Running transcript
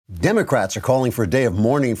Democrats are calling for a day of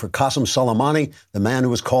mourning for Qasem Soleimani, the man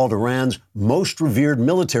who was called Iran's most revered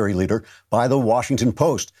military leader by the Washington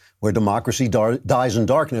Post, where democracy dies in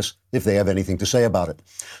darkness if they have anything to say about it.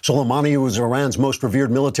 Soleimani, who was Iran's most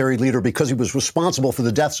revered military leader because he was responsible for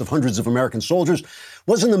the deaths of hundreds of American soldiers,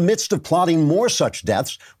 was in the midst of plotting more such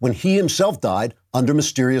deaths when he himself died under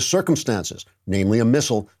mysterious circumstances, namely a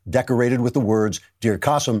missile decorated with the words, "Dear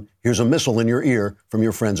Qasem, here's a missile in your ear from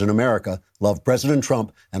your friends in America. Love President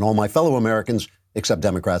Trump and all my fellow Americans, except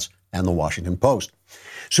Democrats and the Washington Post."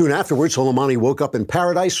 Soon afterwards, Soleimani woke up in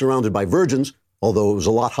paradise surrounded by virgins, although it was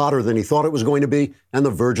a lot hotter than he thought it was going to be, and the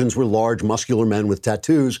virgins were large, muscular men with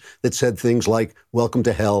tattoos that said things like, "Welcome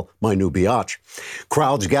to hell, my new biatch."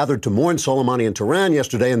 Crowds gathered to mourn Soleimani in Tehran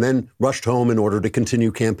yesterday and then rushed home in order to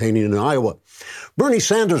continue campaigning in Iowa. Bernie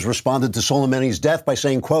Sanders responded to Soleimani's death by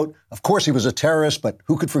saying, quote, "Of course he was a terrorist, but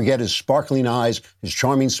who could forget his sparkling eyes, his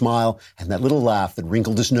charming smile, and that little laugh that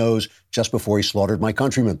wrinkled his nose just before he slaughtered my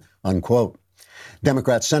countrymen," unquote.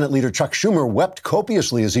 Democrat Senate Leader Chuck Schumer wept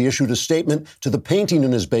copiously as he issued a statement to the painting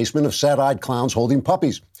in his basement of sad-eyed clowns holding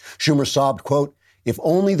puppies. Schumer sobbed, quote, "If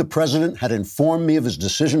only the president had informed me of his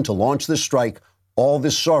decision to launch this strike, all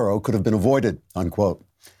this sorrow could have been avoided," unquote.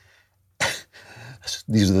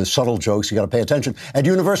 These are the subtle jokes. You got to pay attention. At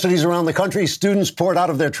universities around the country, students poured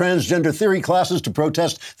out of their transgender theory classes to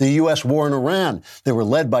protest the U.S. war in Iran. They were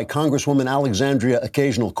led by Congresswoman Alexandria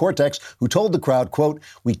Occasional-Cortex, who told the crowd, quote,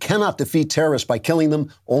 "We cannot defeat terrorists by killing them.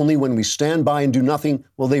 Only when we stand by and do nothing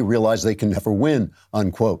will they realize they can never win,"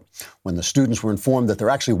 unquote. When the students were informed that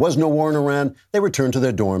there actually was no war in Iran, they returned to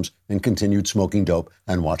their dorms and continued smoking dope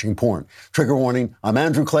and watching porn. Trigger warning, I'm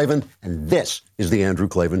Andrew Klavan, and this is The Andrew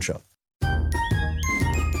Klavan Show.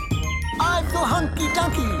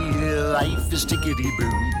 Hunky-dunky, life is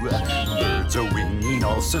tickety-boo. Birds are winging,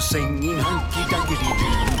 also singing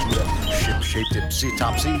hunky-dunky-doo. Ship-shaped,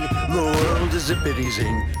 ipsy-topsy, the world is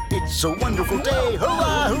zippity-zing. It's a wonderful day,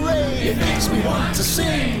 hurrah, hooray! It makes me want to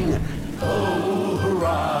sing. Oh,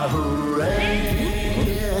 hurrah,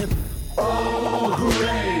 hooray! Oh,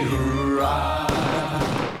 hooray, hurrah!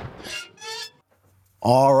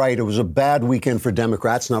 All right, it was a bad weekend for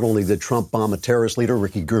Democrats. Not only did Trump bomb a terrorist leader,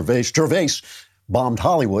 Ricky Gervais bombed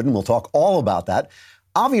Hollywood, and we'll talk all about that.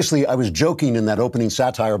 Obviously, I was joking in that opening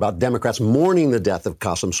satire about Democrats mourning the death of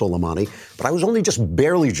Qasem Soleimani, but I was only just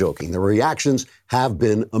barely joking. The reactions have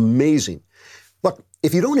been amazing. Look,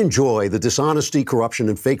 if you don't enjoy the dishonesty, corruption,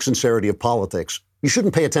 and fake sincerity of politics, you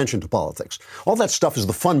shouldn't pay attention to politics. All that stuff is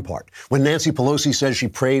the fun part. When Nancy Pelosi says she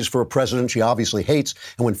prays for a president she obviously hates,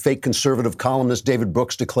 and when fake conservative columnist David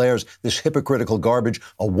Brooks declares this hypocritical garbage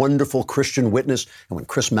a wonderful Christian witness, and when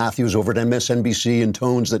Chris Matthews over at MSNBC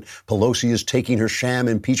intones that Pelosi is taking her sham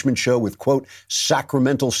impeachment show with, quote,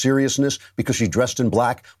 sacramental seriousness because she dressed in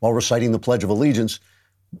black while reciting the Pledge of Allegiance,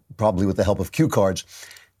 probably with the help of cue cards.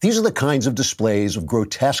 These are the kinds of displays of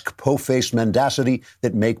grotesque, po-faced mendacity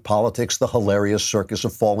that make politics the hilarious circus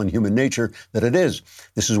of fallen human nature that it is.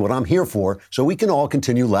 This is what I'm here for, so we can all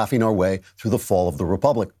continue laughing our way through the fall of the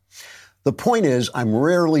Republic. The point is, I'm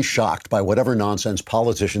rarely shocked by whatever nonsense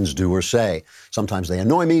politicians do or say. Sometimes they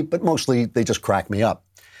annoy me, but mostly they just crack me up.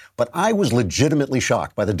 But I was legitimately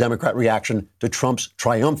shocked by the Democrat reaction to Trump's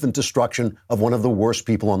triumphant destruction of one of the worst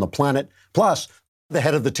people on the planet, plus the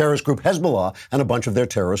head of the terrorist group Hezbollah and a bunch of their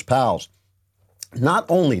terrorist pals. Not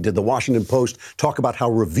only did the Washington Post talk about how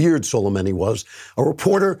revered Soleimani was, a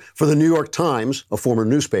reporter for the New York Times, a former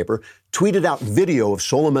newspaper, tweeted out video of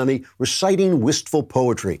Soleimani reciting wistful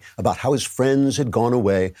poetry about how his friends had gone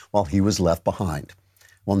away while he was left behind.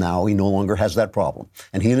 Well, now he no longer has that problem,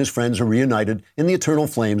 and he and his friends are reunited in the eternal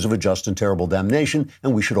flames of a just and terrible damnation,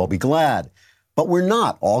 and we should all be glad. But we're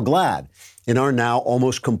not all glad. In our now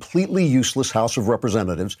almost completely useless House of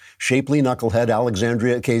Representatives, shapely knucklehead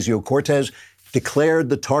Alexandria Ocasio-Cortez declared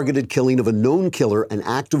the targeted killing of a known killer an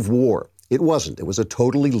act of war. It wasn't. It was a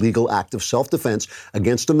totally legal act of self-defense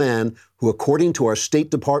against a man who, according to our State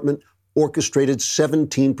Department, orchestrated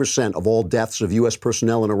 17% of all deaths of U.S.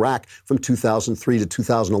 personnel in Iraq from 2003 to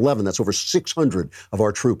 2011. That's over 600 of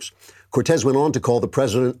our troops. Cortez went on to call the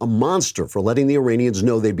president a monster for letting the Iranians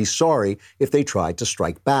know they'd be sorry if they tried to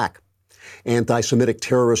strike back. Anti-Semitic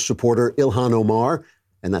terrorist supporter Ilhan Omar,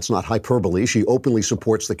 and that's not hyperbole, she openly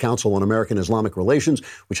supports the Council on American Islamic Relations,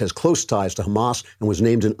 which has close ties to Hamas and was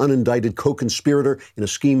named an unindicted co-conspirator in a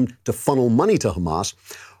scheme to funnel money to Hamas.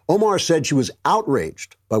 Omar said she was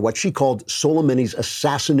outraged by what she called Soleimani's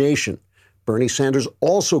assassination. Bernie Sanders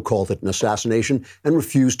also called it an assassination and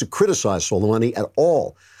refused to criticize Soleimani at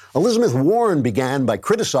all. Elizabeth Warren began by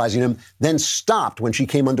criticizing him, then stopped when she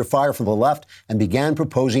came under fire from the left and began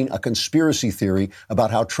proposing a conspiracy theory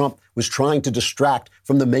about how Trump was trying to distract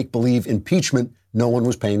from the make-believe impeachment no one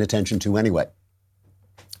was paying attention to anyway.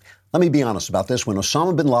 Let me be honest about this. When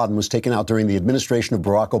Osama bin Laden was taken out during the administration of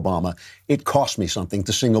Barack Obama, it cost me something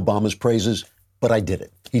to sing Obama's praises, but I did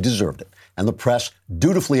it. He deserved it. And the press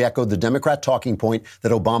dutifully echoed the Democrat talking point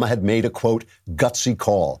that Obama had made a, quote, gutsy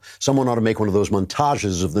call. Someone ought to make one of those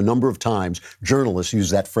montages of the number of times journalists use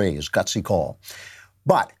that phrase, gutsy call.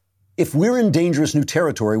 But if we're in dangerous new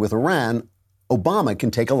territory with Iran, Obama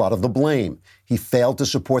can take a lot of the blame. He failed to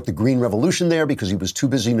support the Green Revolution there because he was too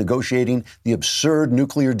busy negotiating the absurd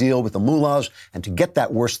nuclear deal with the mullahs. And to get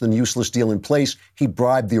that worse than useless deal in place, he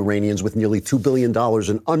bribed the Iranians with nearly $2 billion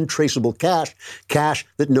in untraceable cash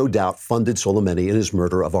that no doubt funded Soleimani in his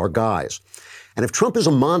murder of our guys. And if Trump is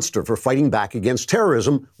a monster for fighting back against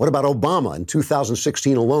terrorism, what about Obama? In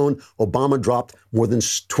 2016 alone, Obama dropped more than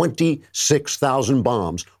 26,000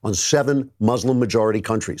 bombs on 7 Muslim-majority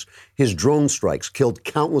countries. His drone strikes killed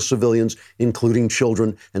countless civilians, including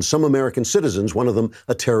children, and some American citizens, one of them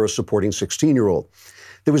a terrorist-supporting 16-year-old.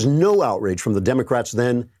 There was no outrage from the Democrats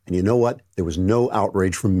then, and you know what? There was no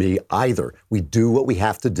outrage from me either. We do what we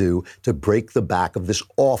have to do to break the back of this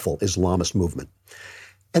awful Islamist movement.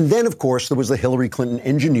 And then, of course, there was the Hillary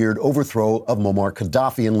Clinton-engineered overthrow of Muammar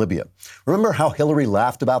Gaddafi in Libya. Remember how Hillary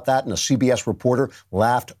laughed about that and a CBS reporter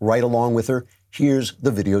laughed right along with her? Here's the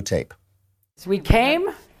videotape. We came,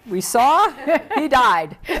 we saw, he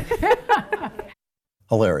died.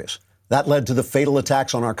 Hilarious. That led to the fatal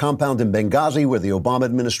attacks on our compound in Benghazi, where the Obama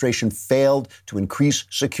administration failed to increase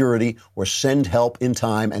security or send help in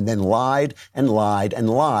time, and then lied and lied and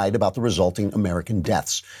lied about the resulting American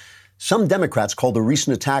deaths. Some Democrats called the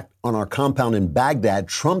recent attack on our compound in Baghdad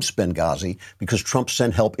Trump's Benghazi because Trump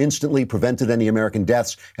sent help instantly, prevented any American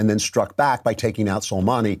deaths, and then struck back by taking out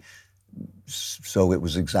Soleimani. So it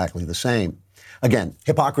was exactly the same. Again,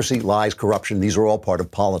 hypocrisy, lies, corruption, these are all part of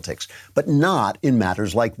politics, but not in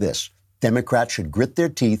matters like this. Democrats should grit their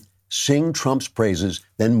teeth, sing Trump's praises,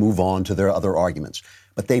 then move on to their other arguments.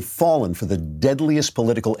 But they've fallen for the deadliest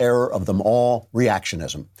political error of them all,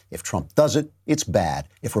 reactionism. If Trump does it, it's bad.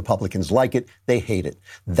 If Republicans like it, they hate it.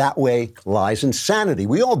 That way lies insanity.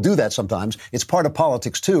 We all do that sometimes. It's part of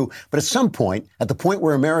politics, too. But at some point, at the point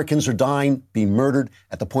where Americans are dying, being murdered,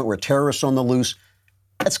 at the point where terrorists are on the loose,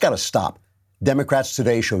 that's got to stop. Democrats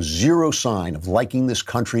today show zero sign of liking this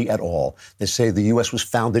country at all. They say the U.S. was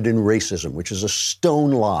founded in racism, which is a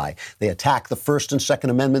stone lie. They attack the First and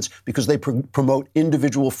Second Amendments because they promote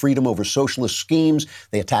individual freedom over socialist schemes.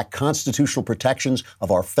 They attack constitutional protections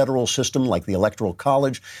of our federal system, like the Electoral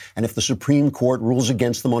College. And if the Supreme Court rules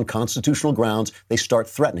against them on constitutional grounds, they start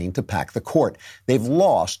threatening to pack the court. They've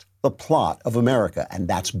lost the plot of America, and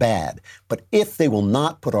that's bad. But if they will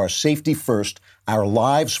not put our safety first, our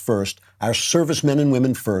lives first, our servicemen and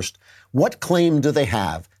women first, what claim do they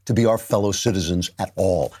have to be our fellow citizens at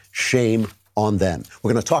all? Shame on them.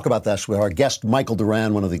 We're going to talk about this with our guest, Michael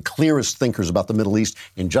Doran, one of the clearest thinkers about the Middle East,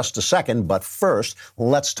 in just a second. But first,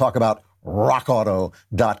 let's talk about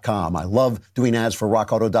RockAuto.com. I love doing ads for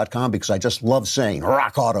RockAuto.com because I just love saying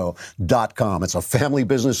RockAuto.com. It's a family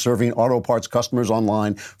business serving auto parts customers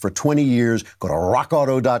online for 20 years. Go to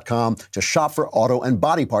RockAuto.com to shop for auto and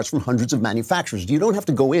body parts from hundreds of manufacturers. You don't have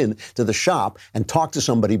to go in to the shop and talk to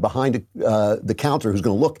somebody behind the counter who's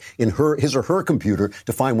going to look in his or her computer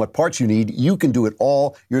to find what parts you need. You can do it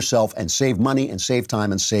all yourself and save money and save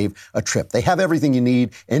time and save a trip. They have everything you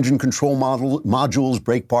need: engine control modules,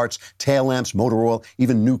 brake parts, tail lamps, motor oil,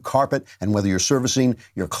 even new carpet. And whether you're servicing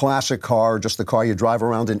your classic car or just the car you drive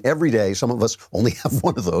around in every day, some of us only have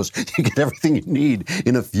one of those, you get everything you need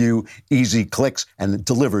in a few easy clicks and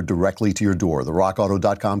delivered directly to your door. The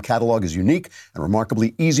RockAuto.com catalog is unique and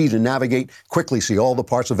remarkably easy to navigate. Quickly see all the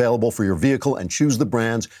parts available for your vehicle and choose the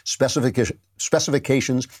brands,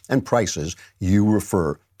 specifications, and prices you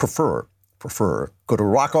prefer. Go to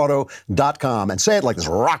RockAuto.com and say it like this: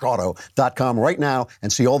 RockAuto.com right now,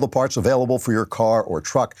 and see all the parts available for your car or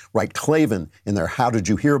truck. Write Klavan in their How Did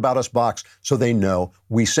You Hear About Us box so they know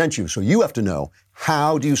we sent you. So you have to know,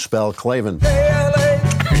 how do you spell Klavan?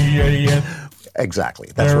 Klavan. Exactly.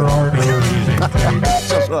 That's what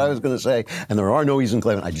I was going to say. And there are no E's in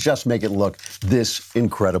Klavan. I just make it look this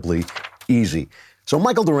incredibly easy. So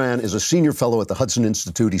Michael Doran is a senior fellow at the Hudson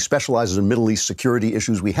Institute. He specializes in Middle East security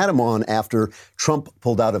issues. We had him on after Trump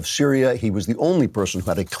pulled out of Syria. He was the only person who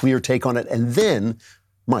had a clear take on it. And then,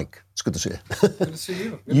 Mike, it's good to see you. Good to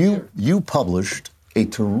see you. You published a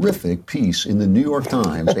terrific piece in the New York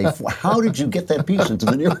Times. How did you get that piece into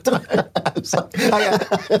the New York Times?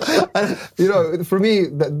 For me,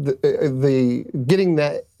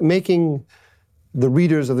 making the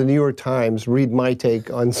readers of the New York Times read my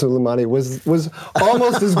take on Soleimani was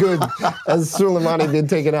almost as good as Soleimani being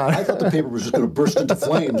taken out. I thought the paper was just going to burst into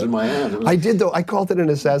flames in my hand. I did, though. I called it an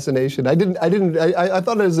assassination. I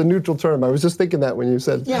thought it was a neutral term. I was just thinking that when you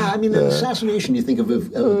said. Yeah, I mean, an assassination. You think of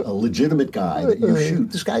a legitimate guy that you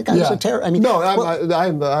shoot. This guy's a terror. I mean, no,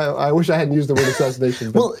 I wish I hadn't used the word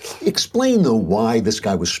assassination. Well, explain though why this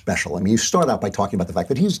guy was special. I mean, you start out by talking about the fact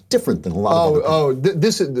that he's different than a lot of other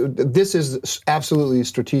people. This is absolutely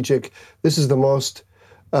strategic. This is the most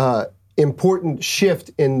important shift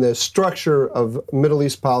in the structure of Middle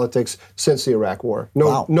East politics since the Iraq War.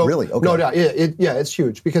 Wow, really? Okay. No doubt. It's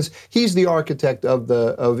huge because he's the architect of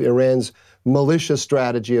Iran's militia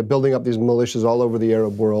strategy of building up these militias all over the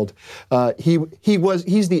Arab world.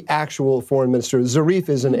 He's the actual foreign minister. Zarif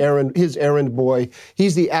is his errand boy.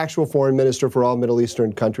 He's the actual foreign minister for all Middle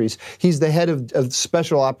Eastern countries. He's the head of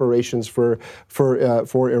special operations for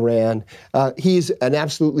Iran. He's an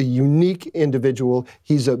absolutely unique individual.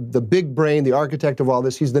 He's the big brain, the architect of all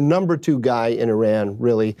this. He's the number 2 guy in Iran,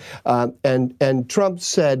 really. And Trump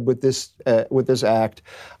said with this act,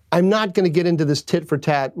 I'm not going to get into this tit for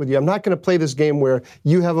tat with you. I'm not going to play this game where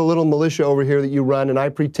you have a little militia over here that you run and I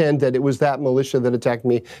pretend that it was that militia that attacked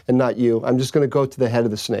me and not you. I'm just going to go to the head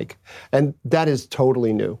of the snake. And that is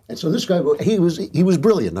totally new. And so this guy, he was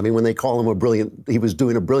brilliant. I mean, when they call him he was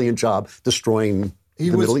doing a brilliant job destroying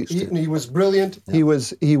the Middle East. He was brilliant. Yeah. He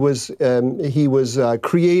was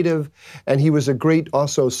creative, and he was a great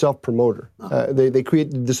also self-promoter. They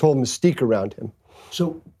created this whole mystique around him.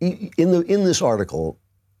 So in this article,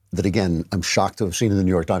 that again, I'm shocked to have seen in the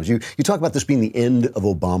New York Times. You talk about this being the end of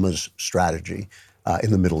Obama's strategy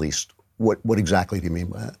in the Middle East. What exactly do you mean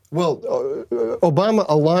by that? Well, Obama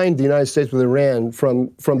aligned the United States with Iran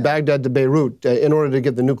from Baghdad to Beirut in order to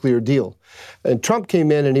get the nuclear deal. And Trump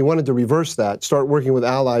came in and he wanted to reverse that, start working with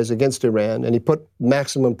allies against Iran, and he put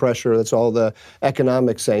maximum pressure, that's all the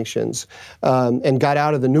economic sanctions, and got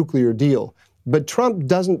out of the nuclear deal. But Trump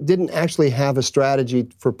didn't actually have a strategy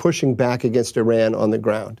for pushing back against Iran on the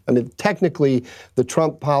ground. I mean, technically, the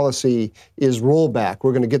Trump policy is rollback.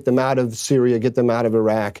 We're going to get them out of Syria, get them out of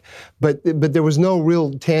Iraq. But there was no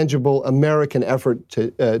real tangible American effort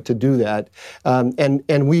to do that.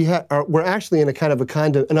 And we're actually in a kind of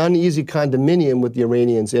an uneasy condominium with the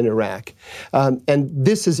Iranians in Iraq. And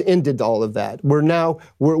this has ended all of that. We're not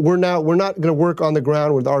going to work on the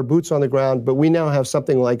ground with our boots on the ground, but we now have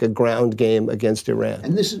something like a ground game against Iran.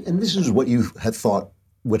 And this is what you had thought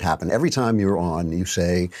would happen. Every time you're on, you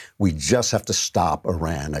say, we just have to stop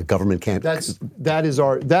Iran. A government can't...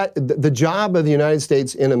 The job of the United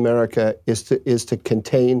States in America is to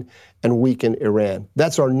contain and weaken Iran.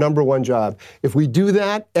 That's our number 1 job. If we do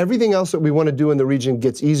that, everything else that we want to do in the region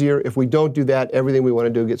gets easier. If we don't do that, everything we want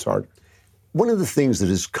to do gets harder. One of the things that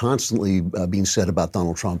is constantly being said about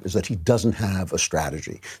Donald Trump is that he doesn't have a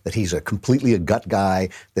strategy, that he's completely a gut guy,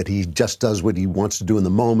 that he just does what he wants to do in the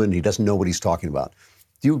moment, he doesn't know what he's talking about.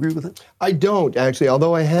 Do you agree with it? I don't, actually,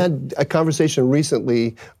 although I had a conversation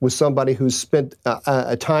recently with somebody who's spent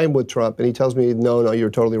a time with Trump, and he tells me, no,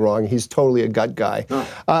 you're totally wrong. He's totally a gut guy.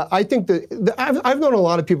 Oh. I think that I've known a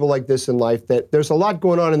lot of people like this in life, that there's a lot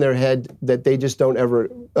going on in their head that they just don't ever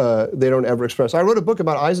express. I wrote a book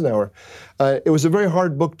about Eisenhower. It was a very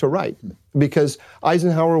hard book to write because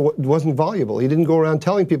Eisenhower wasn't voluble. He didn't go around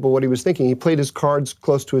telling people what he was thinking. He played his cards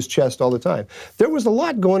close to his chest all the time. There was a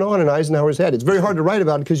lot going on in Eisenhower's head. It's very hard to write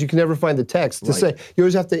about it because you can never find the text to say. You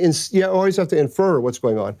always have to infer what's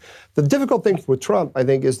going on. The difficult thing with Trump, I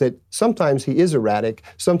think, is that sometimes he is erratic,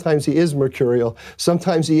 sometimes he is mercurial,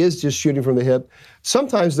 sometimes he is just shooting from the hip.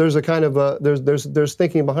 Sometimes there's a kind of there's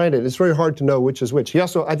thinking behind it. It's very hard to know which is which. He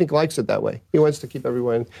also, I think, likes it that way. He wants to keep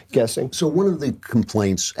everyone guessing. So one of the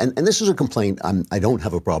complaints, and this is a complaint I don't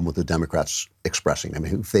have a problem with the Democrats expressing. I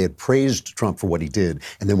mean, if they had praised Trump for what he did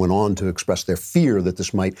and then went on to express their fear that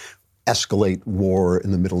this might escalate war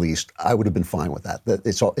in the Middle East, I would have been fine with that. That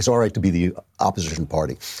it's all right to be the opposition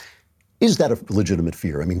party. Is that a legitimate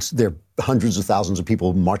fear? I mean, there are hundreds of thousands of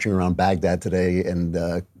people marching around Baghdad today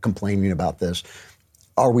and complaining about this.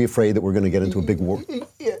 Are we afraid that we're going to get into a big war?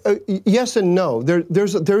 Yes and no.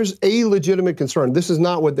 There's a legitimate concern. This is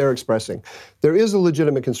not what they're expressing. There is a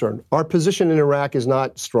legitimate concern. Our position in Iraq is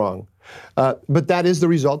not strong. But that is the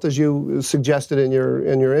result, as you suggested in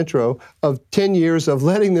your intro, of 10 years of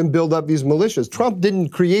letting them build up these militias. Trump didn't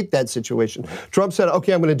create that situation. Trump said,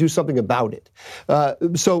 "Okay, I'm going to do something about it."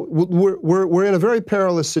 So we're in a very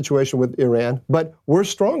perilous situation with Iran, but we're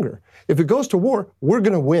stronger. If it goes to war, we're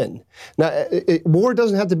going to win. Now, war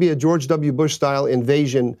doesn't have to be a George W. Bush-style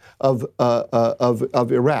invasion of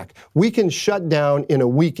Iraq. We can shut down in a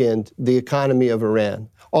weekend the economy of Iran.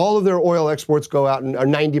 All of their oil exports go out, or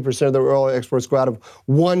 90% of their oil exports go out of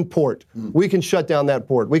one port. We can shut down that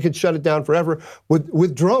port. We can shut it down forever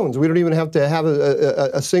with drones. We don't even have to have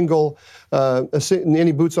a single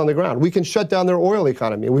any boots on the ground. We can shut down their oil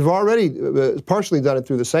economy. We've already partially done it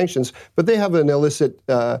through the sanctions, but they have an illicit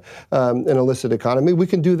economy. We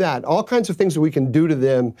can do that. All kinds of things that we can do to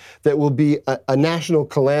them that will be a national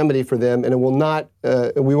calamity for them, and it will not.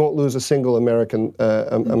 We won't lose a single American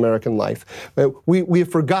life. We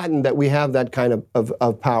have forgotten that we have that kind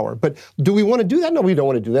of power. But do we want to do that? No, we don't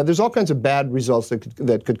want to do that. There's all kinds of bad results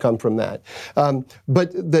that could come from that.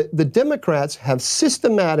 But the Democrats have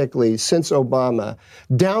systematically, since Obama,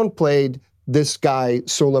 downplayed this guy,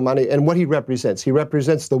 Soleimani, and what he represents. He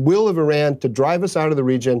represents the will of Iran to drive us out of the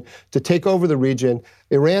region, to take over the region.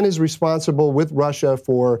 Iran is responsible with Russia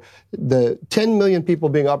for the 10 million people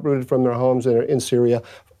being uprooted from their homes in Syria.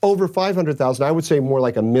 Over 500,000, I would say more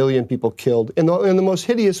like 1 million people killed in the most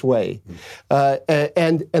hideous way.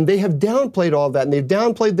 And they have downplayed all that, and they've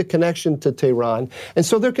downplayed the connection to Tehran. And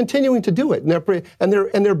so they're continuing to do it. And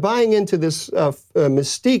they're buying into this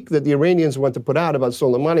mystique that the Iranians want to put out about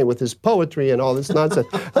Soleimani with his poetry and all this nonsense.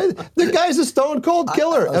 The guy's a stone cold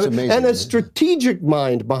killer. That's amazing, and a strategic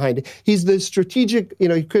mind behind it. He's the strategic,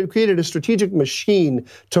 he created a strategic machine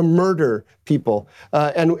to murder people.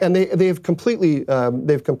 And they've completely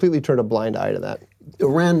turned a blind eye to that.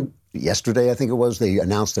 Iran, yesterday, I think it was, they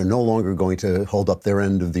announced they're no longer going to hold up their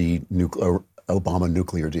end of the Obama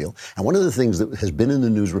nuclear deal. And one of the things that has been in the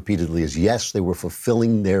news repeatedly is, yes, they were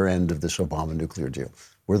fulfilling their end of this Obama nuclear deal.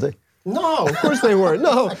 Were they? No, of course they weren't.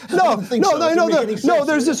 No.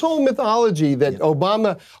 There's this whole mythology that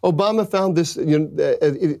Obama found this.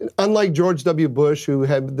 Unlike George W. Bush, who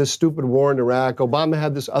had this stupid war in Iraq, Obama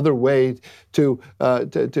had this other way to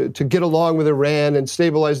get along with Iran and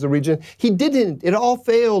stabilize the region. He didn't. It all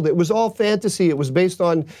failed. It was all fantasy. It was based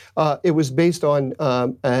on a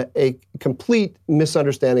complete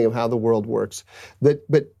misunderstanding of how the world works.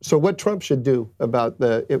 So what Trump should do about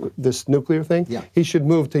this nuclear thing? Yeah. He should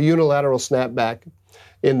move to unilateral snapback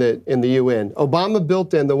in the UN. Obama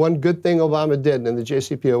built in, the one good thing Obama did in the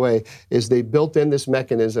JCPOA is they built in this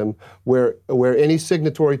mechanism where any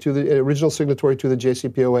signatory to the original signatory to the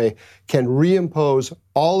JCPOA can reimpose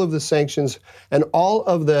all of the sanctions and all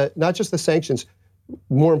of the, not just the sanctions,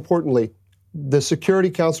 more importantly, the Security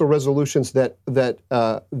Council resolutions the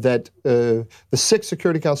 6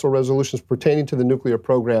 Security Council resolutions pertaining to the nuclear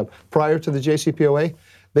program prior to the JCPOA,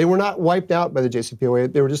 they were not wiped out by the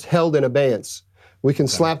JCPOA. They were just held in abeyance. We can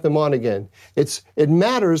slap them on again. It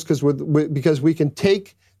matters because we can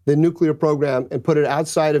take the nuclear program and put it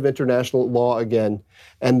outside of international law again,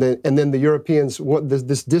 and then the Europeans,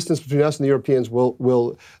 this distance between us and the Europeans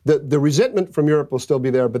the resentment from Europe will still be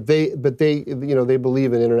there, but they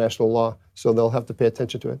believe in international law, so they'll have to pay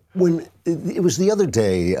attention to it. When it was the other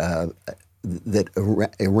day that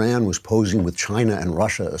Iran was posing with China and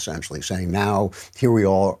Russia, essentially saying, now here we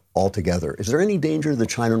are all together. Is there any danger that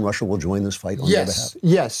China and Russia will join this fight on their behalf?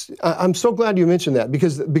 Yes. I'm so glad you mentioned that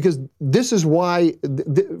because this is why,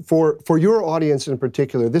 for your audience in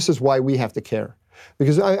particular, this is why we have to care.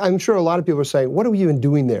 Because I'm sure a lot of people are saying, "What are we even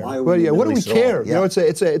doing there? What do we care? Yeah.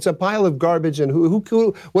 It's a pile of garbage, and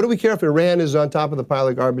what do we care if Iran is on top of the pile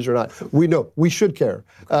of garbage or not? We know we should care.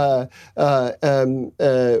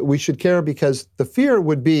 We should care because the fear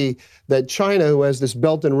would be that China, who has this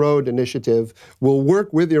Belt and Road initiative, will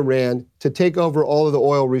work with Iran to take over all of the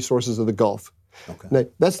oil resources of the Gulf. Okay. Now,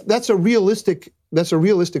 that's a realistic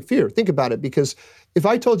fear. Think about it, because if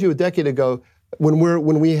I told you a decade ago,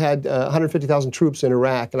 when we had 150,000 troops in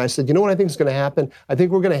Iraq, and I said, you know what I think is going to happen? I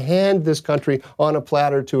think we're going to hand this country on a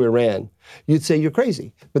platter to Iran. You'd say you're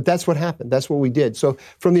crazy, but that's what happened. That's what we did. So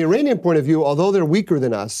from the Iranian point of view, although they're weaker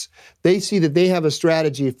than us, they see that they have a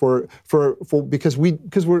strategy because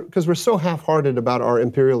we're so half-hearted about our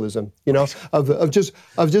imperialism, of just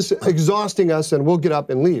exhausting us, and we'll get up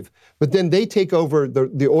and leave. But then they take over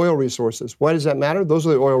the oil resources. Why does that matter? Those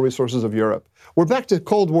are the oil resources of Europe. We're back to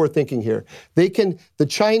Cold War thinking here. The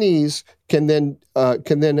Chinese can then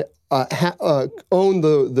own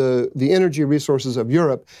the energy resources of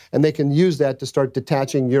Europe, and they can use that to start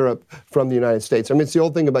detaching Europe from the United States. I mean, it's the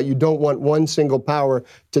old thing about you don't want one single power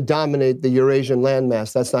to dominate the Eurasian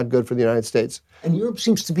landmass. That's not good for the United States. And Europe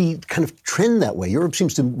seems to be kind of trend that way. Europe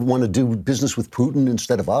seems to want to do business with Putin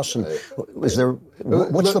instead of us. And is there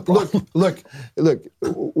what's the problem? Look.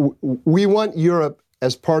 We want Europe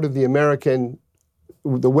as part of the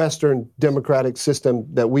Western democratic system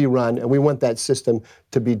that we run, and we want that system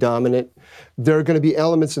to be dominant. There are going to be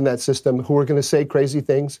elements in that system who are going to say crazy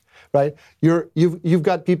things, right? You've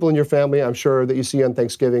got people in your family, I'm sure, that you see on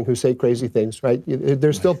Thanksgiving who say crazy things, right?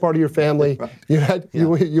 They're still part of your family. Right.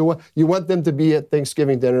 You want them to be at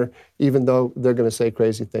Thanksgiving dinner, even though they're going to say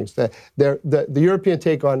crazy things. The European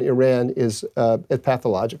take on Iran is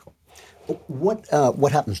pathological. What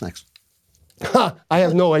happens next? I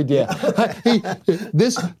have no idea.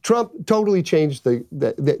 This Trump totally changed they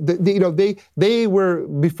were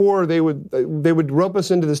before they would rope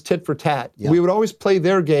us into this tit for tat. Yeah. We would always play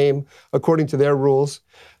their game according to their rules.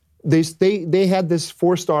 They had this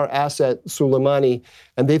 4-star asset, Soleimani,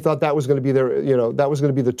 and they thought that was going to be that was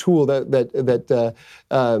going to be the tool that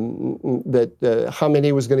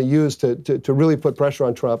Khamenei was going to use to really put pressure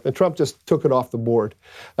on Trump, and Trump just took it off the board.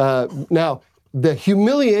 Now, the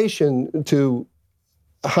humiliation to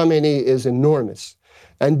Khamenei is enormous.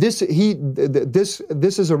 And this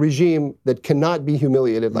is a regime that cannot be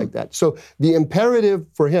humiliated like that. So the imperative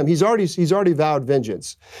for him, he's already vowed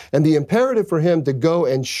vengeance. And the imperative for him to go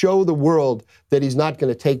and show the world that he's not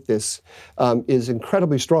going to take this is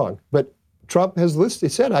incredibly strong. But Trump has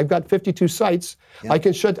said, I've got 52 sites. Yeah.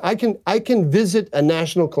 I can visit a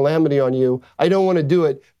national calamity on you. I don't want to do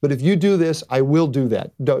it, but if you do this, I will do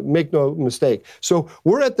that. Don't make no mistake. So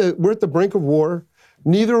we're at the brink of war.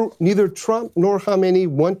 Neither Trump nor Khamenei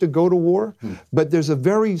want to go to war, but there's a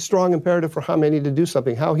very strong imperative for Khamenei to do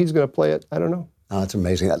something. How he's going to play it, I don't know. That's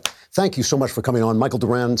amazing. Thank you so much for coming on. Michael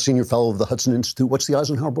Doran, Senior Fellow of the Hudson Institute. What's the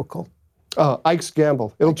Eisenhower book called? Ike's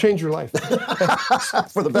Gamble. It'll change your life.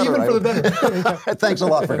 For the better. Even for the better. Thanks a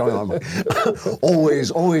lot for coming on, Mike.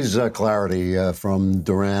 Always clarity from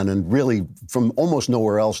Doran, and really from almost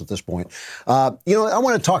nowhere else at this point. I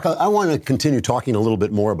want to continue talking a little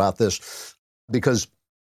bit more about this, because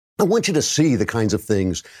I want you to see the kinds of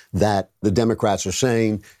things that the Democrats are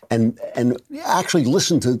saying and actually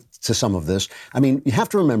listen to some of this. I mean, you have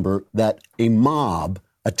to remember that a mob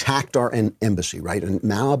attacked our embassy, right? A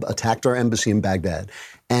mob attacked our embassy in Baghdad.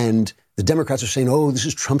 And the Democrats are saying, oh, this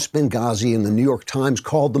is Trump's Benghazi, and the New York Times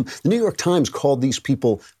called these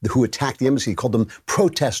people who attacked the embassy, called them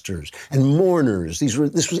protesters and mourners. It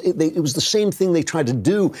was the same thing they tried to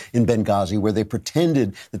do in Benghazi, where they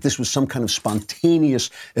pretended that this was some kind of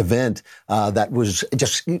spontaneous event that was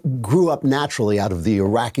just grew up naturally out of the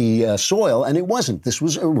Iraqi soil, and it wasn't. This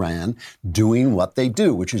was Iran doing what they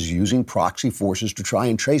do, which is using proxy forces to try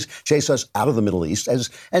and chase us out of the Middle East,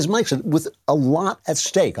 as Mike said, with a lot at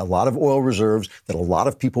stake, a lot of oil reserves that a lot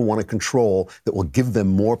of people want to control, that will give them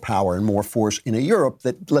more power and more force in a Europe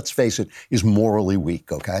that, let's face it, is morally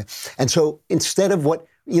weak, okay? And so instead of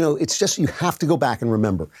it's just, you have to go back and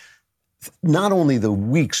remember, not only the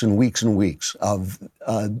weeks and weeks and weeks of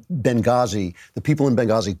Benghazi, the people in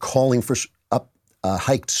Benghazi calling for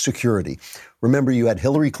hiked security. Remember, you had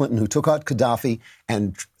Hillary Clinton, who took out Gaddafi,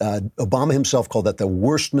 and Obama himself called that the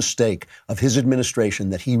worst mistake of his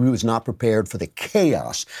administration, that he was not prepared for the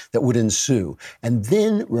chaos that would ensue. And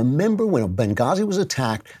then remember when Benghazi was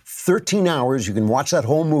attacked, 13 hours, you can watch that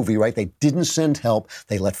whole movie, right? They didn't send help.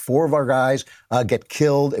 They let 4 of our guys get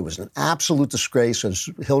killed. It was an absolute disgrace. As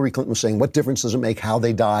Hillary Clinton was saying, what difference does it make how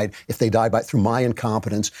they died? If they died through my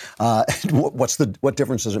incompetence, what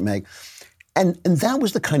difference does it make? And that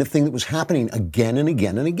was the kind of thing that was happening again and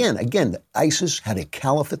again and again. Again, ISIS had a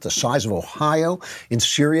caliphate the size of Ohio in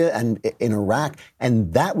Syria and in Iraq,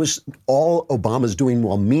 and that was all Obama's doing,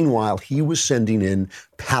 while meanwhile he was sending in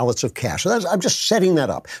pallets of cash. So I'm just setting that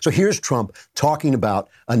up. So here's Trump talking about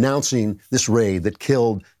announcing this raid that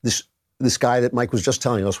killed this guy that Mike was just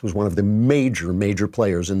telling us was one of the major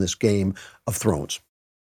players in this Game of Thrones.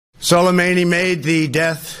 Soleimani made the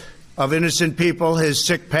death of innocent people his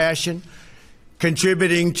sick passion,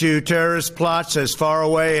 contributing to terrorist plots as far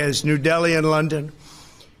away as New Delhi and London.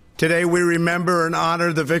 Today we remember and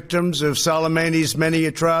honor the victims of Soleimani's many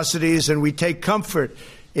atrocities, and we take comfort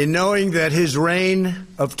in knowing that his reign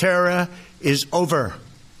of terror is over.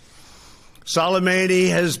 Soleimani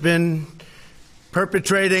has been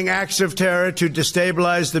perpetrating acts of terror to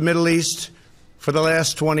destabilize the Middle East for the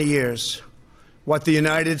last 20 years. What the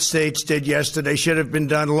United States did yesterday should have been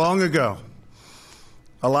done long ago.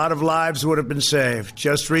 A lot of lives would have been saved.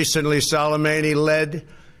 Just recently, Soleimani led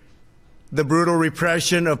the brutal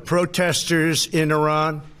repression of protesters in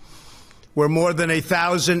Iran, where more than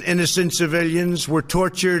 1,000 innocent civilians were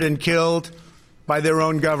tortured and killed by their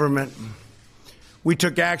own government. We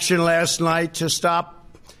took action last night to stop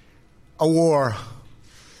a war.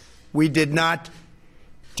 We did not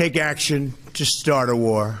take action to start a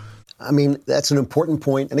war. I mean, that's an important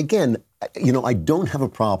point. And again, you know, I don't have a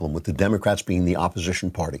problem with the Democrats being the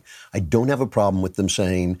opposition party. I don't have a problem with them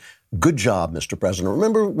saying, good job, Mr. President.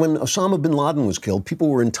 Remember when Osama bin Laden was killed, people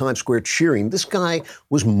were in Times Square cheering. This guy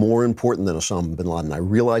was more important than Osama bin Laden. I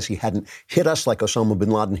realize he hadn't hit us like Osama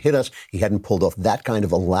bin Laden hit us. He hadn't pulled off that kind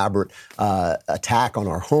of elaborate attack on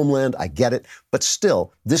our homeland. I get it. But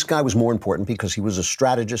still, this guy was more important because he was a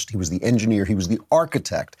strategist. He was the engineer. He was the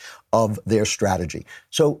architect of their strategy.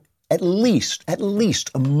 So at least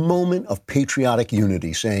a moment of patriotic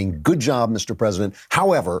unity saying, good job, Mr. President.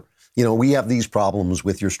 However, you know, we have these problems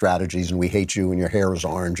with your strategies and we hate you and your hair is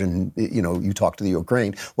orange and, you know, you talk to the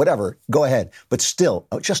Ukraine, whatever, go ahead. But still,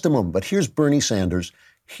 just a moment. But here's Bernie Sanders.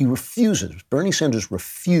 Bernie Sanders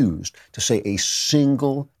refused to say a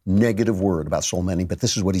single negative word about Soleimani, but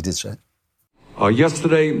this is what he did say.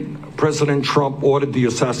 Yesterday, President Trump ordered the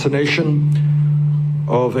assassination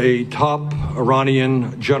of a top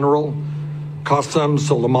Iranian general, Qasem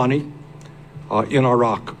Soleimani, in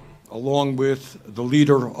Iraq, along with the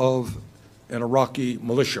leader of an Iraqi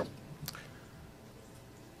militia.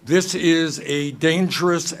 This is a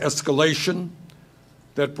dangerous escalation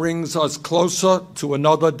that brings us closer to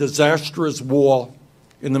another disastrous war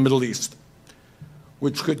in the Middle East,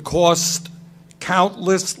 which could cost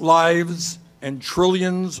countless lives and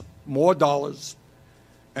trillions more dollars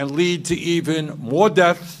and lead to even more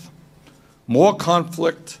death, more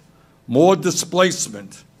conflict, more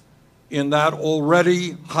displacement in that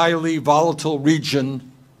already highly volatile region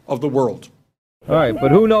of the world. All right,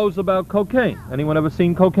 but who knows about cocaine? Anyone ever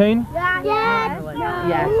seen cocaine? Yes.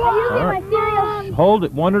 All right. Hold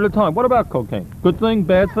it one at a time. What about cocaine? Good thing,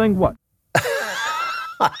 bad thing, what?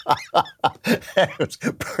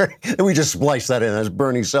 We just spliced that in. That's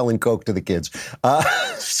Bernie selling coke to the kids.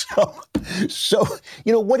 So,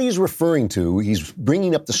 you know, what he's referring to, he's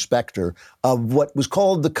bringing up the specter of what was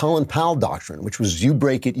called the Colin Powell doctrine, which was you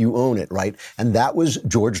break it, you own it, right? And that was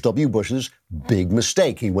George W. Bush's big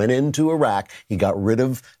mistake. He went into Iraq, he got rid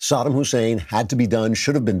of Saddam Hussein, had to be done,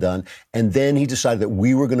 should have been done, and then he decided that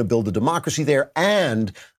we were going to build a democracy there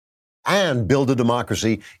and build a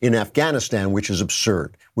democracy in Afghanistan, which is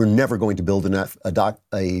absurd. We're never going to build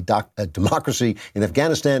a democracy in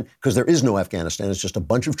Afghanistan because there is no Afghanistan. It's just a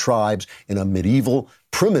bunch of tribes in a medieval,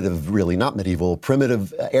 primitive, really not medieval,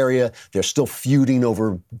 primitive area. They're still feuding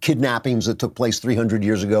over kidnappings that took place 300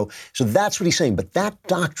 years ago. So that's what he's saying. But that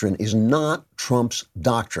doctrine is not Trump's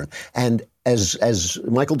doctrine. And as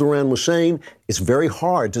Michael Duran was saying, it's very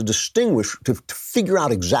hard to distinguish, to figure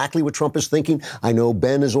out exactly what Trump is thinking. I know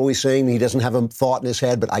Ben is always saying he doesn't have a thought in his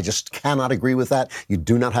head, but I just cannot agree with that. You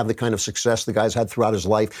do not have the kind of success the guy's had throughout his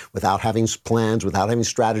life without having plans, without having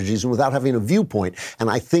strategies, and without having a viewpoint. And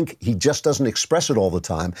I think he just doesn't express it all the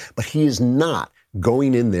time, but he is not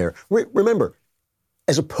going in there. Remember,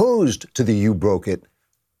 as opposed to the you broke it,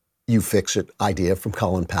 you fix it idea from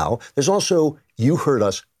Colin Powell, there's also you hurt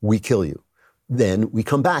us, we kill you. Then we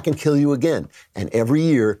come back and kill you again. And every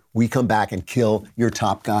year we come back and kill your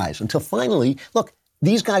top guys until finally, look,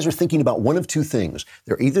 these guys are thinking about one of two things.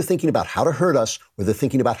 They're either thinking about how to hurt us or they're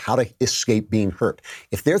thinking about how to escape being hurt.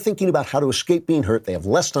 If they're thinking about how to escape being hurt, they have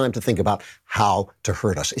less time to think about how to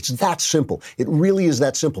hurt us. It's that simple. It really is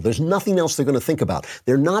that simple. There's nothing else they're going to think about.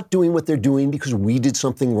 They're not doing what they're doing because we did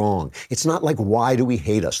something wrong. It's not like, why do we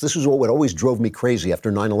hate us? This is what always drove me crazy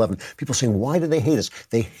after 9/11. People saying, why do they hate us?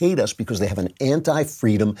 They hate us because they have an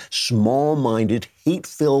anti-freedom, small-minded,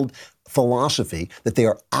 hate-filled philosophy that they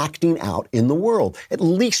are acting out in the world. At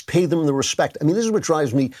least pay them the respect. I mean, this is what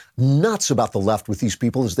drives me nuts about the left with these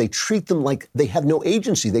people is they treat them like they have no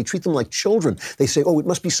agency. They treat them like children. They say, oh, it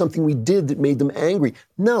must be something we did that made them angry.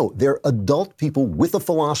 No, they're adult people with a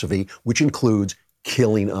philosophy which includes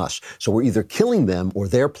killing us. So we're either killing them or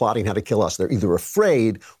they're plotting how to kill us. They're either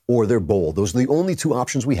afraid or they're bold. Those are the only two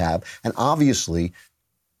options we have. And obviously,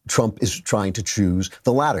 Trump is trying to choose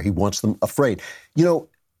the latter. He wants them afraid. You know,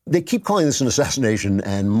 they keep calling this an assassination,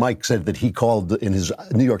 and Mike said that he called in his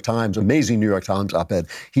New York Times, amazing New York Times op-ed,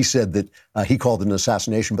 he said that He called it an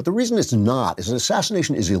assassination. But the reason it's not is an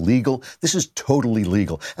assassination is illegal. This is totally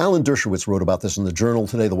legal. Alan Dershowitz wrote about this in the Journal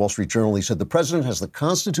today, the Wall Street Journal. He said the president has the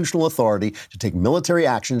constitutional authority to take military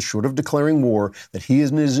actions short of declaring war that he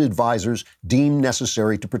and his advisors deem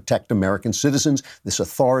necessary to protect American citizens. This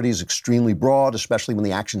authority is extremely broad, especially when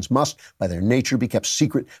the actions must, by their nature, be kept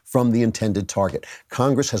secret from the intended target.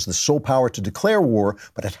 Congress has the sole power to declare war,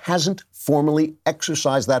 but it hasn't formally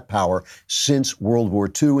exercised that power since World War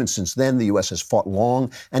II, and since then, the U.S. has fought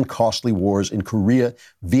long and costly wars in Korea,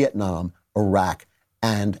 Vietnam, Iraq,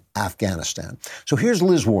 and Afghanistan. So here's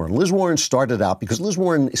Liz Warren. Liz Warren started out because Liz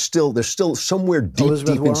Warren is there's still somewhere deep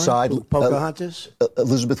inside. Pocahontas?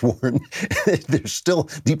 Elizabeth Warren. There's still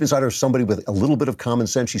deep inside her somebody with a little bit of common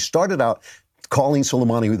sense. She started out calling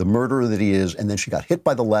Soleimani the murderer that he is, and then she got hit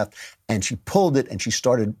by the left, and she pulled it, and she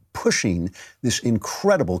started pushing this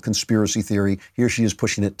incredible conspiracy theory. Here she is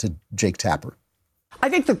pushing it to Jake Tapper. I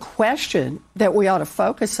think the question that we ought to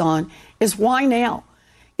focus on is why now?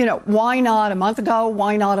 You know, why not a month ago?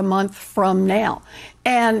 Why not a month from now?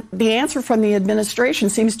 And the answer from the administration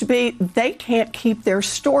seems to be they can't keep their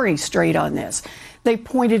story straight on this. They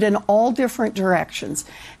pointed in all different directions.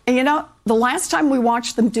 And, you know, the last time we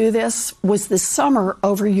watched them do this was this summer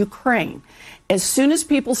over Ukraine. As soon as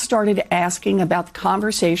people started asking about the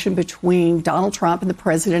conversation between Donald Trump and the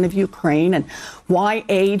president of Ukraine and why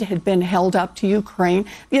aid had been held up to Ukraine,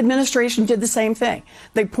 the administration did the same thing.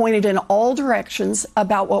 They pointed in all directions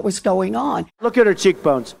about what was going on. Look at her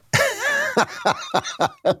cheekbones.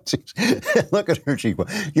 Look at her cheekbone.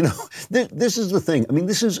 You know, this is the thing. I mean,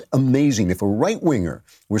 this is amazing. If a right-winger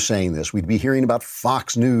were saying this, we'd be hearing about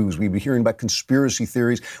Fox News. We'd be hearing about conspiracy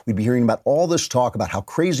theories. We'd be hearing about all this talk about how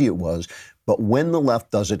crazy it was. But when the left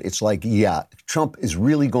does it, it's like, yeah, Trump is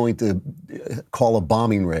really going to call a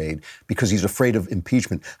bombing raid because he's afraid of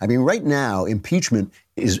impeachment. I mean, right now, impeachment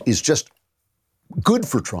is just good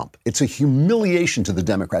for Trump. It's a humiliation to the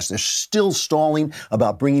Democrats. They're still stalling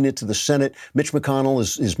about bringing it to the Senate. Mitch McConnell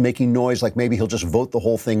is making noise like maybe he'll just vote the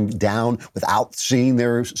whole thing down without seeing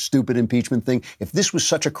their stupid impeachment thing. If this was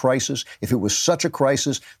such a crisis, if it was such a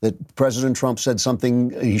crisis that President Trump said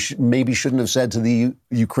something he maybe shouldn't have said to the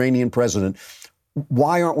Ukrainian president,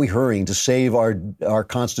 why aren't we hurrying to save our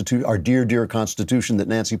dear, dear Constitution that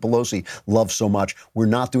Nancy Pelosi loves so much? We're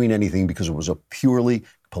not doing anything because it was a purely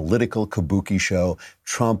political kabuki show.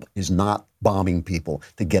 Trump is not bombing people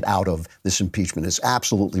to get out of this impeachment. It's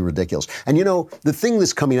absolutely ridiculous. And, you know, the thing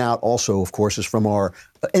that's coming out also, of course, is from our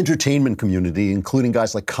entertainment community, including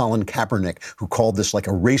guys like Colin Kaepernick, who called this like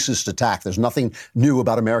a racist attack. There's nothing new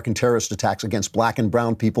about American terrorist attacks against black and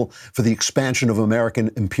brown people for the expansion of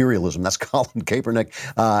American imperialism. That's Colin Kaepernick.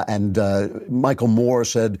 And Michael Moore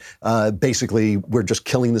said, basically, we're just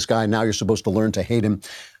killing this guy. Now you're supposed to learn to hate him.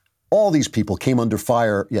 All these people came under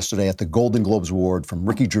fire yesterday at the Golden Globes Award from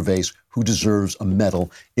Ricky Gervais, who deserves a medal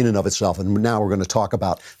in and of itself. And now we're going to talk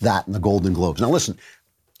about that in the Golden Globes. Now, listen,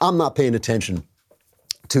 I'm not paying attention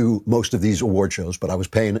to most of these award shows, but I was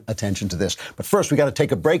paying attention to this. But first, we got to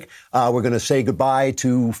take a break. We're going to say goodbye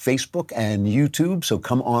to Facebook and YouTube. So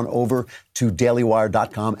come on over to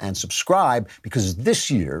dailywire.com and subscribe, because this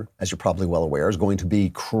year, as you're probably well aware, is going to be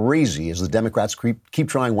crazy as the Democrats keep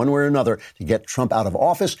trying one way or another to get Trump out of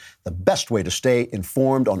office. The best way to stay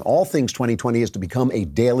informed on all things 2020 is to become a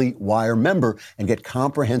Daily Wire member and get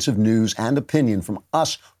comprehensive news and opinion from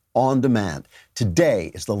us on demand.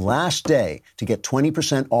 Today is the last day to get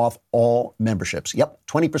 20% off all memberships. Yep,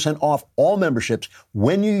 20% off all memberships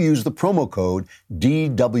when you use the promo code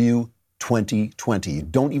DW2020. You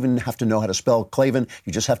don't even have to know how to spell Klavan.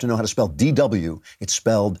 You just have to know how to spell DW. It's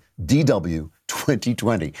spelled DW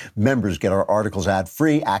 2020. Members get our articles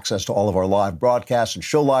ad-free, access to all of our live broadcasts and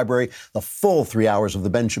show library, the full 3 hours of The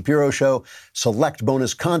Ben Shapiro Show, select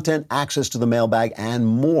bonus content, access to the mailbag, and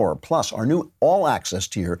more. Plus, our new all-access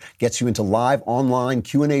tier gets you into live online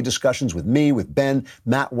Q&A discussions with me, with Ben,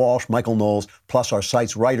 Matt Walsh, Michael Knowles, plus our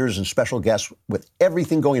site's writers and special guests. With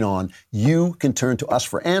everything going on, you can turn to us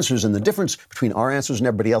for answers, and the difference between our answers and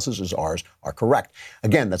everybody else's is ours are correct.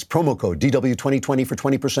 Again, that's promo code DW2020 for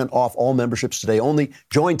 20% off all memberships today only.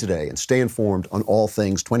 Join today and stay informed on all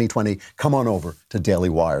things 2020. Come on over to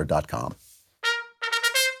dailywire.com.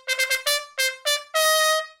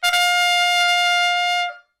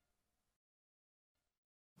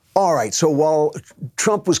 All right, so while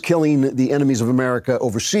Trump was killing the enemies of America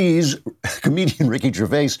overseas, comedian Ricky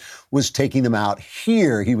Gervais was taking them out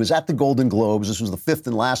here. He was at the Golden Globes. This was the fifth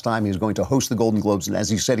and last time he was going to host the Golden Globes. And as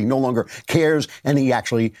he said, he no longer cares, and he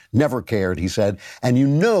actually never cared, he said. And you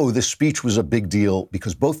know this speech was a big deal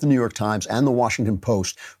because both the New York Times and the Washington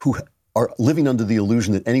Post, who are living under the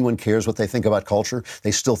illusion that anyone cares what they think about culture.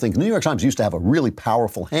 They still think New York Times used to have a really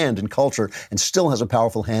powerful hand in culture and still has a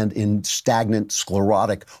powerful hand in stagnant,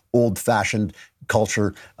 sclerotic, old-fashioned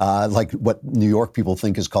culture, like what New York people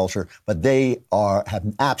think is culture, but they have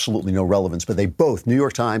absolutely no relevance. But they both, New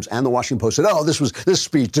York Times and the Washington Post, said, "Oh, this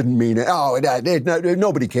speech didn't mean it. Oh,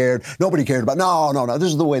 nobody cared. Nobody cared about." No. This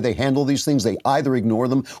is the way they handle these things. They either ignore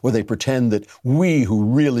them or they pretend that we, who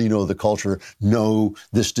really know the culture, know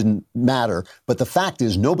this didn't matter. But the fact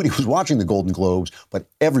is, nobody was watching the Golden Globes, but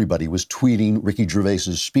everybody was tweeting Ricky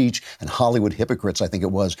Gervais's speech, and Hollywood Hypocrites, I think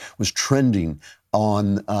it was trending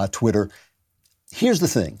on Twitter. Here's the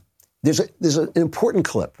thing. There's an important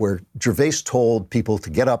clip where Gervais told people to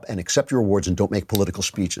get up and accept your awards and don't make political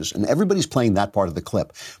speeches. And everybody's playing that part of the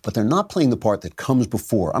clip. But they're not playing the part that comes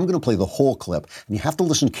before. I'm going to play the whole clip. And you have to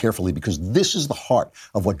listen carefully because this is the heart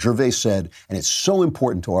of what Gervais said. And it's so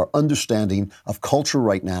important to our understanding of culture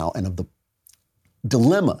right now and of the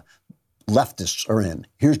dilemma leftists are in.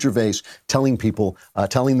 Here's Gervais telling people,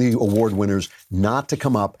 telling the award winners not to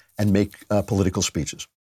come up and make political speeches.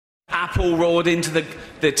 Apple roared into the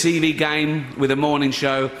TV game with a morning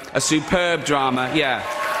show, a superb drama,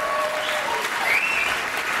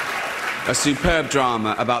 a superb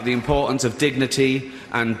drama about the importance of dignity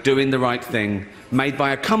and doing the right thing, made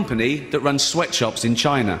by a company that runs sweatshops in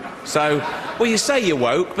China. So, well, you say you're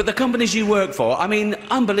woke, but the companies you work for, I mean,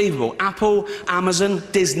 unbelievable. Apple, Amazon,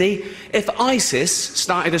 Disney. If ISIS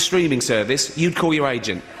started a streaming service, you'd call your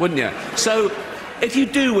agent, wouldn't you? So, if you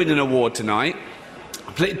do win an award tonight,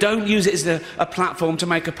 don't use it as a platform to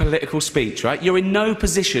make a political speech, right? You're in no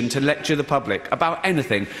position to lecture the public about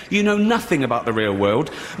anything. You know nothing about the real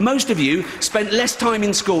world. Most of you spent less time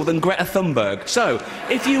in school than Greta Thunberg. So,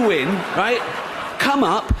 if you win, right, come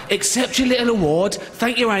up, accept your little award,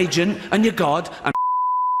 thank your agent and your God, and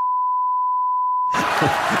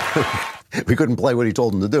We couldn't play what he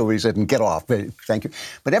told them to do, but he said, and get off. Thank you.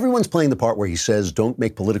 But everyone's playing the part where he says, don't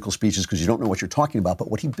make political speeches because you don't know what you're talking about. But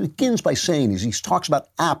what he begins by saying is he talks about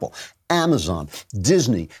Apple, Amazon,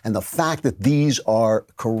 Disney, and the fact that these are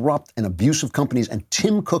corrupt and abusive companies. And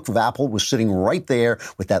Tim Cook of Apple was sitting right there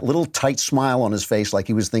with that little tight smile on his face like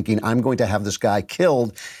he was thinking, I'm going to have this guy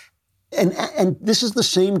killed. And this is the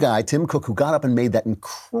same guy, Tim Cook, who got up and made that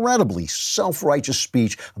incredibly self-righteous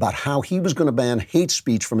speech about how he was going to ban hate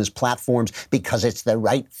speech from his platforms because it's the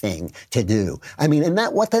right thing to do. I mean, and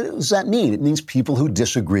what does that mean? It means people who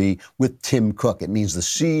disagree with Tim Cook. It means the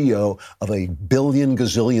CEO of a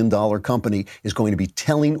gazillion-dollar company is going to be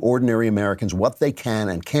telling ordinary Americans what they can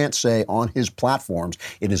and can't say on his platforms.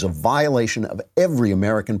 It is a violation of every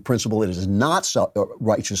American principle. It is not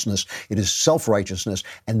righteousness. It is self-righteousness.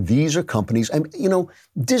 And these are companies, and you know,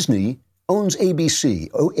 Disney owns ABC.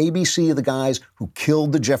 ABC are the guys who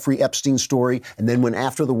killed the Jeffrey Epstein story and then went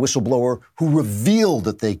after the whistleblower who revealed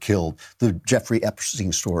that they killed the Jeffrey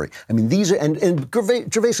Epstein story. I mean, these are, and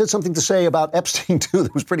Gervais had something to say about Epstein, too,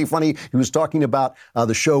 that was pretty funny. He was talking about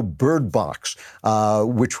the show Bird Box,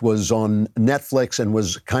 which was on Netflix and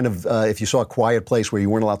was kind of, if you saw A Quiet Place where you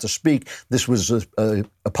weren't allowed to speak, this was an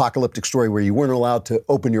apocalyptic story where you weren't allowed to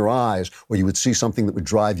open your eyes or you would see something that would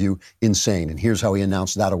drive you insane. And here's how he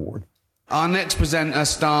announced that award. Our next presenter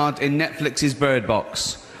starred in Netflix's Bird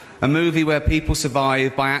Box, a movie where people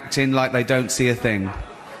survive by acting like they don't see a thing.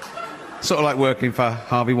 Sort of like working for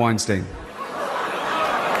Harvey Weinstein.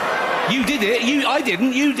 You did it. I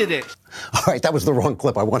didn't. You did it. All right, that was the wrong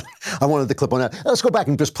clip. I wanted the clip on that. Let's go back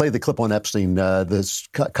and just play the clip on Epstein, this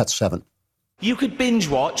cut 7. You could binge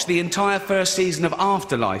watch the entire first season of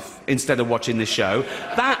Afterlife instead of watching this show.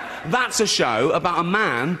 That's a show about a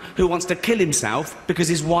man who wants to kill himself because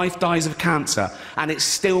his wife dies of cancer, and it's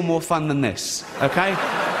still more fun than this, okay?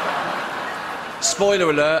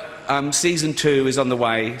 Spoiler alert, season 2 is on the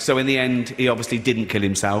way, so in the end, he obviously didn't kill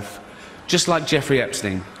himself, just like Jeffrey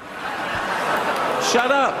Epstein.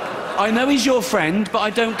 Shut up. I know he's your friend, but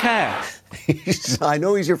I don't care. I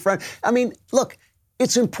know he's your friend. I mean, look,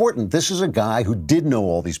 it's important. This is a guy who did know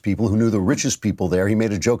all these people, who knew the richest people there. He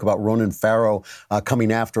made a joke about Ronan Farrow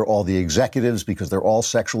coming after all the executives because they're all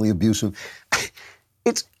sexually abusive.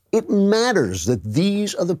 It matters that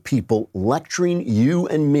these are the people lecturing you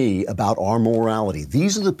and me about our morality.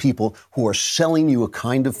 These are the people who are selling you a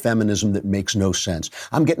kind of feminism that makes no sense.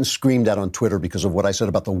 I'm getting screamed at on Twitter because of what I said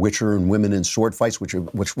about The Witcher and women in sword fights, which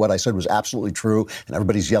what I said was absolutely true. And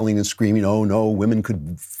everybody's yelling and screaming, oh, no, women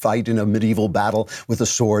could fight in a medieval battle with a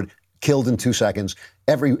sword. Killed in 2 seconds.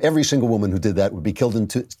 Every single woman who did that would be killed in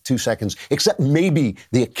 2 seconds, except maybe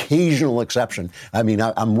the occasional exception. I mean,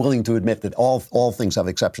 I'm willing to admit that all things have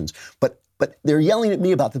exceptions. But But they're yelling at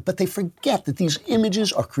me about it, but they forget that these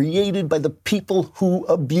images are created by the people who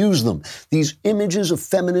abuse them. These images of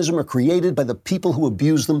feminism are created by the people who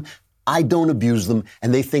abuse them. I don't abuse them,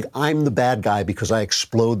 and they think I'm the bad guy because I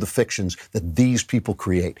explode the fictions that these people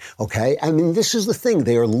create, okay? I mean, this is the thing.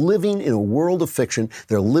 They are living in a world of fiction.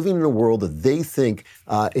 They're living in a world that they think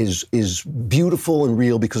is beautiful and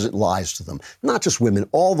real because it lies to them. Not just women,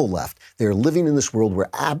 all the left. They're living in this world where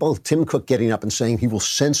Tim Cook getting up and saying he will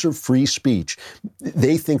censor free speech.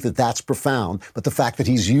 They think that that's profound, but the fact that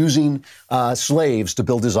he's using slaves to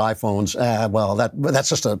build his iPhones, well, that's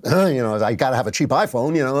just I got to have a cheap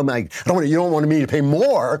iPhone, you don't want me to pay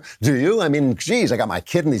more, do you? I mean, geez, I got my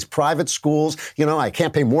kid in these private schools. I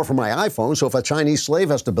can't pay more for my iPhone. So if a Chinese slave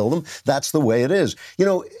has to build them, that's the way it is.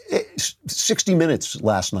 60 Minutes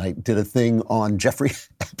last night did a thing on Jeffrey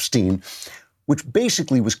Epstein, which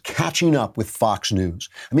basically was catching up with Fox News.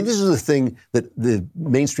 I mean, this is the thing that the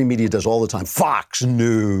mainstream media does all the time. Fox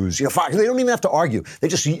News. Fox, they don't even have to argue. They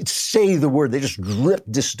just say the word. They just drip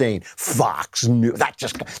disdain. Fox News.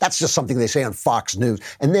 That's just something they say on Fox News.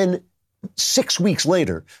 And then 6 weeks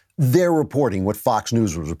later, they're reporting what Fox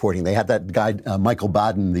News was reporting. They had that guy, Michael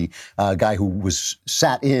Baden, the guy who was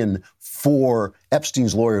sat in for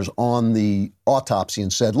Epstein's lawyers on the autopsy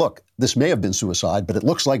and said, look, this may have been suicide, but it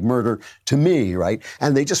looks like murder to me, right?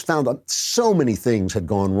 And they just found out so many things had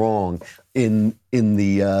gone wrong in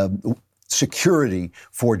the security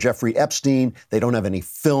for Jeffrey Epstein. They don't have any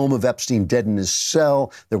film of Epstein dead in his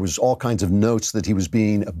cell. There was all kinds of notes that he was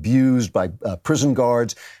being abused by prison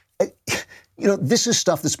guards. This is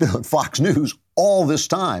stuff that's been on Fox News all this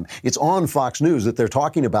time. It's on Fox News that they're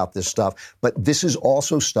talking about this stuff, but this is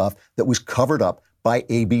also stuff that was covered up by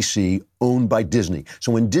ABC, owned by Disney.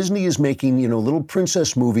 So when Disney is making, little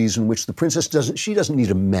princess movies in which the princess doesn't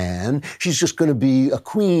need a man, she's just going to be a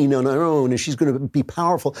queen on her own and she's going to be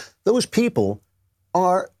powerful, those people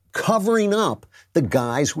are covering up the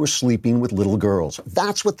guys who are sleeping with little girls.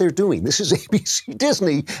 That's what they're doing. This is ABC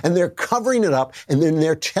Disney, and they're covering it up, and then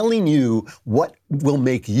they're telling you what will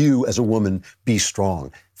make you as a woman be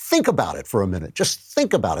strong. Think about it for a minute. Just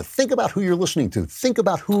think about it. Think about who you're listening to. Think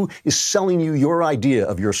about who is selling you your idea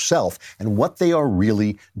of yourself and what they are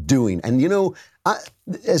really doing. And,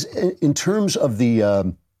 in terms of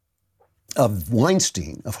the of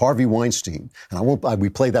Weinstein, of Harvey Weinstein, and we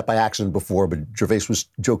played that by accident before, but Gervais was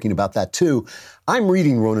joking about that too. I'm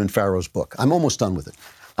reading Ronan Farrow's book. I'm almost done with it.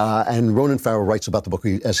 And Ronan Farrow writes about the book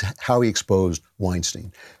as how he exposed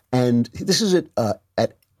Weinstein. And this is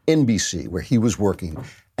at NBC, where he was working.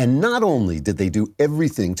 And not only did they do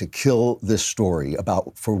everything to kill this story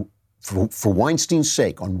for Weinstein's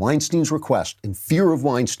sake, on Weinstein's request, in fear of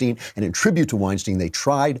Weinstein and in tribute to Weinstein, they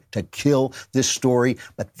tried to kill this story,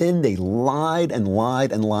 but then they lied and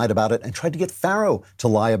lied and lied about it and tried to get Farrow to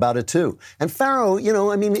lie about it too. And Farrow,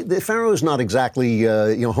 Farrow is not exactly,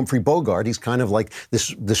 Humphrey Bogart. He's kind of like this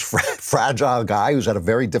fragile guy who's had a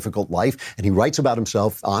very difficult life, and he writes about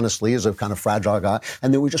himself honestly as a kind of fragile guy.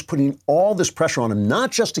 And they were just putting all this pressure on him, not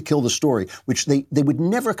just to kill the story, which they would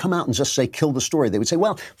never come out and just say, kill the story. They would say,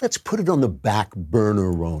 well, let's put it on the back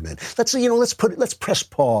burner, Ronan. Let's press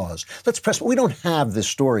pause. We don't have this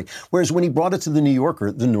story. Whereas when he brought it to the New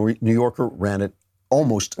Yorker ran it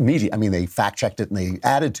almost immediately. I mean, they fact-checked it and they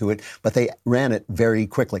added to it, but they ran it very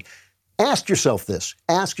quickly. Ask yourself this.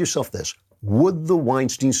 Would the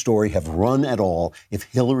Weinstein story have run at all if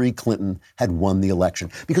Hillary Clinton had won the election?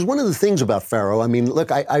 Because one of the things about Farrow, I mean,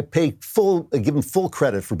 look, I give him full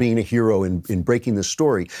credit for being a hero in breaking this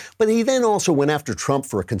story. But he then also went after Trump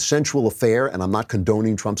for a consensual affair, and I'm not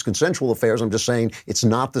condoning Trump's consensual affairs. I'm just saying it's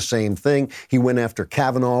not the same thing. He went after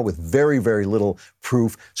Kavanaugh with very, very little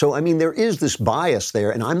proof. So, I mean, there is this bias there,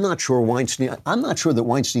 and I'm not sure that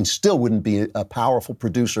Weinstein still wouldn't be a powerful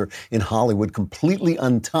producer in Hollywood, completely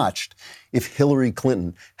untouched, if Hillary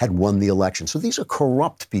Clinton had won the election. So these are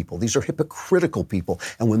corrupt people. These are hypocritical people.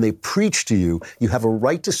 And when they preach to you, you have a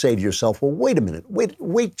right to say to yourself, well, wait a minute,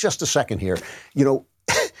 wait just a second here.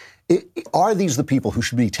 Are these the people who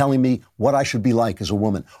should be telling me what I should be like as a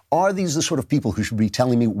woman? Are these the sort of people who should be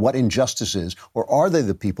telling me what injustice is? Or are they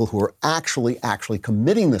the people who are actually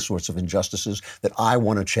committing the sorts of injustices that I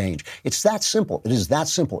want to change? It's that simple. It is that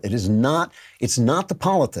simple. It's not the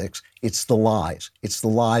politics. It's the lies. It's the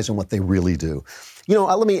lies and what they really do.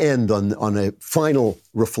 Let me end on a final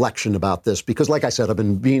reflection about this, because like I said, I've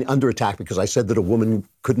been being under attack because I said that a woman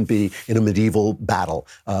couldn't be in a medieval battle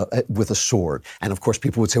with a sword. And of course,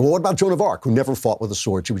 people would say, well, what about Joan of Arc, who never fought with a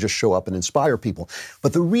sword? She would just show up and inspire people.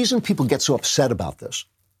 But the reason people get so upset about this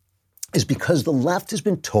is because the left has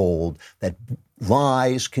been told that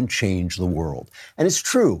lies can change the world. And it's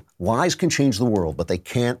true, lies can change the world, but they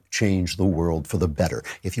can't change the world for the better.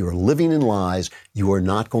 If you are living in lies, you are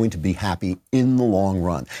not going to be happy in the long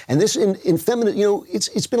run. And this in feminine,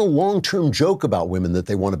 it's been a long-term joke about women that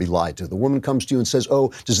they want to be lied to. The woman comes to you and says,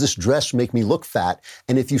 oh, does this dress make me look fat?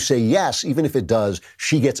 And if you say yes, even if it does,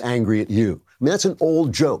 she gets angry at you. I mean, that's an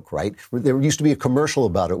old joke, right? There used to be a commercial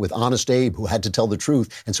about it with Honest Abe who had to tell the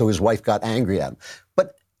truth, and so his wife got angry at him.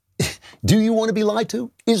 But do you want to be lied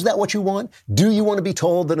to? Is that what you want? Do you want to be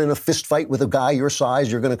told that in a fist fight with a guy your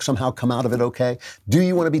size, you're going to somehow come out of it okay? Do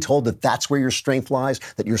you want to be told that that's where your strength lies,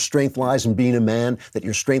 that your strength lies in being a man, that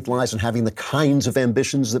your strength lies in having the kinds of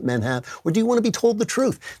ambitions that men have? Or do you want to be told the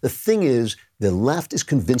truth? The thing is, the left has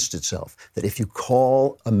convinced itself that if you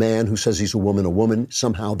call a man who says he's a woman,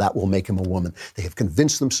 somehow that will make him a woman. They have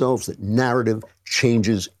convinced themselves that narrative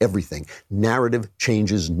changes everything. Narrative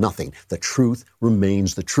changes nothing. The truth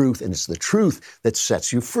remains the truth, and it's the truth that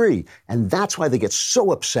sets you free. And that's why they get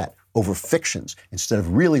so upset over fictions instead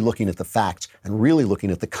of really looking at the facts and really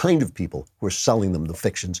looking at the kind of people who are selling them the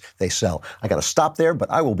fictions they sell. I got to stop there,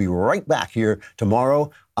 but I will be right back here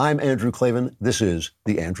tomorrow. I'm Andrew Klavan. This is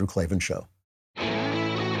The Andrew Klavan Show.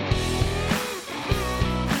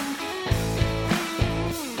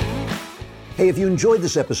 Hey, if you enjoyed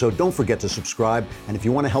this episode, don't forget to subscribe. And if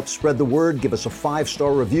you want to help spread the word, give us a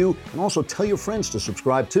 5-star review and also tell your friends to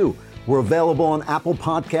subscribe too. We're available on Apple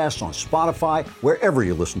Podcasts, on Spotify, wherever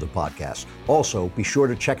you listen to podcasts. Also, be sure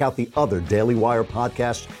to check out the other Daily Wire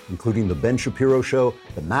podcasts, including The Ben Shapiro Show,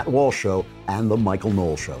 The Matt Walsh Show, and The Michael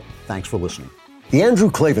Knowles Show. Thanks for listening. The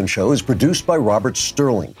Andrew Klavan Show is produced by Robert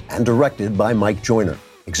Sterling and directed by Mike Joyner.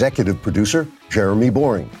 Executive producer, Jeremy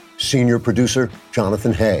Boring. Senior producer,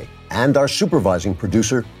 Jonathan Hay. And our supervising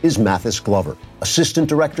producer is Mathis Glover. Assistant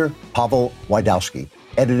director, Pavel Wydowski.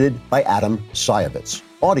 Edited by Adam Sayevitz.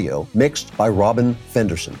 Audio mixed by Robin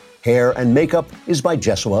Fenderson. Hair and makeup is by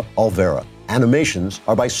Jesua Alvera. Animations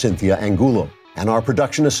are by Cynthia Angulo. And our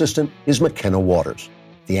production assistant is McKenna Waters.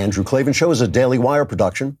 The Andrew Klavan Show is a Daily Wire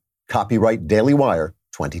production. Copyright Daily Wire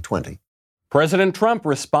 2020. President Trump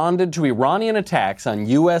responded to Iranian attacks on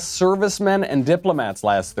U.S. servicemen and diplomats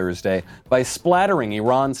last Thursday by splattering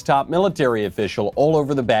Iran's top military official all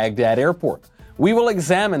over the Baghdad airport. We will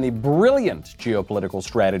examine the brilliant geopolitical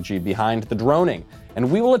strategy behind the droning,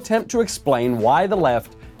 and we will attempt to explain why the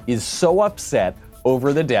left is so upset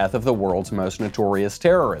over the death of the world's most notorious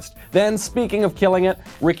terrorist. Then, speaking of killing it,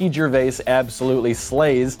 Ricky Gervais absolutely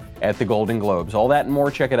slays at the Golden Globes. All that and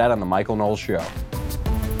more, check it out on The Michael Knowles Show.